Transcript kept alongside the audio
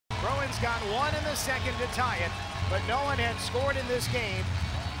got one in the second to tie it, but no one had scored in this game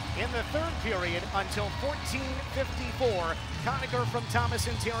in the third period until 14:54. Conacher from Thomas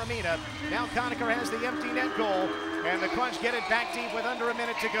and Taramina. Now Conacher has the empty net goal, and the Crunch get it back deep with under a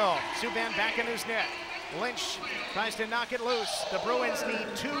minute to go. Subban back in his net. Lynch tries to knock it loose. The Bruins need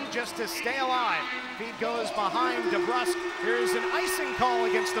two just to stay alive. Feed goes behind DeBrusque. Here's an icing call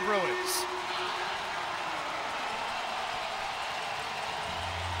against the Bruins.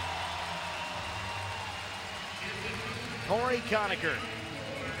 Corey Conacher,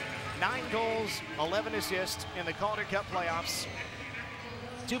 9 goals, 11 assists in the Calder Cup playoffs.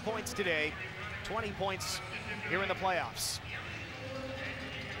 2 points today, 20 points here in the playoffs.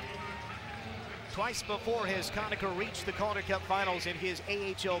 Twice before has Conacher reached the Calder Cup Finals in his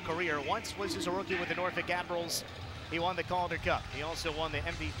AHL career. Once was as a rookie with the Norfolk Admirals. He won the Calder Cup. He also won the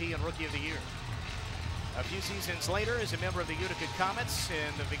MVP and Rookie of the Year. A few seasons later, as a member of the Utica Comets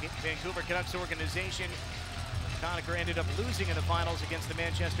and the Vancouver Canucks organization, Conacher ended up losing in the finals against the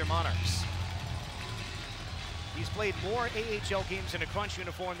Manchester Monarchs. He's played more AHL games in a Crunch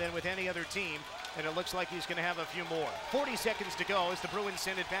uniform than with any other team, and it looks like he's going to have a few more. 40 seconds to go as the Bruins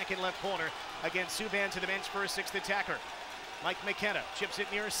send it back in left corner against Subban to the bench for a sixth attacker. Mike McKenna chips it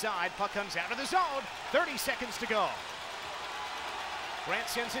near side. Puck comes out of the zone. 30 seconds to go. Grant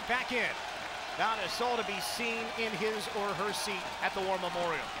sends it back in. Not a soul to be seen in his or her seat at the War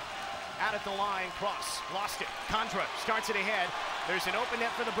Memorial. Out at the line, Cross lost it. Contra starts it ahead. There's an open net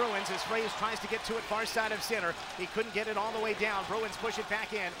for the Bruins as Fraze tries to get to it far side of center. He couldn't get it all the way down. Bruins push it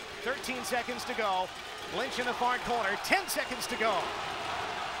back in. 13 seconds to go. Lynch in the far corner. 10 seconds to go.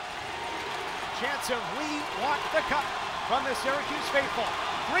 Chance of we want the cup from the Syracuse faithful.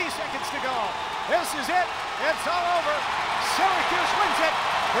 3 seconds to go. This is it. It's all over. Syracuse wins it.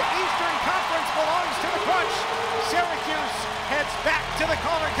 The Eastern Conference belongs to the Crunch. Syracuse heads back to the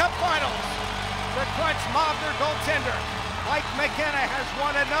Calder Cup Finals. The Crunch mobbed their goaltender. Mike McKenna has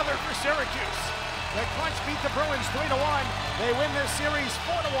won another for Syracuse. The Crunch beat the Bruins 3-1. They win this series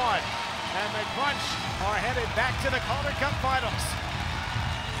 4-1. And the Crunch are headed back to the Calder Cup Finals.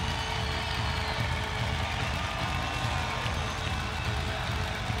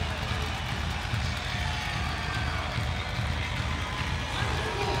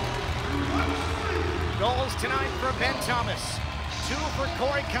 Goals tonight for Ben Thomas. 2 for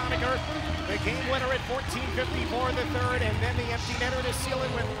Corey Conacher. The game winner at 14:54 the third, and then the empty netter to seal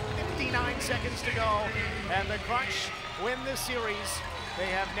it with 59 seconds to go. And the Crunch win the series. They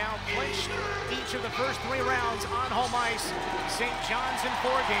have now clinched each of the first 3 rounds on home ice. St. John's in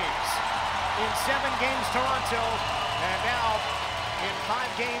 4 games. In 7 games, Toronto. And now in 5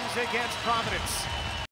 games against Providence.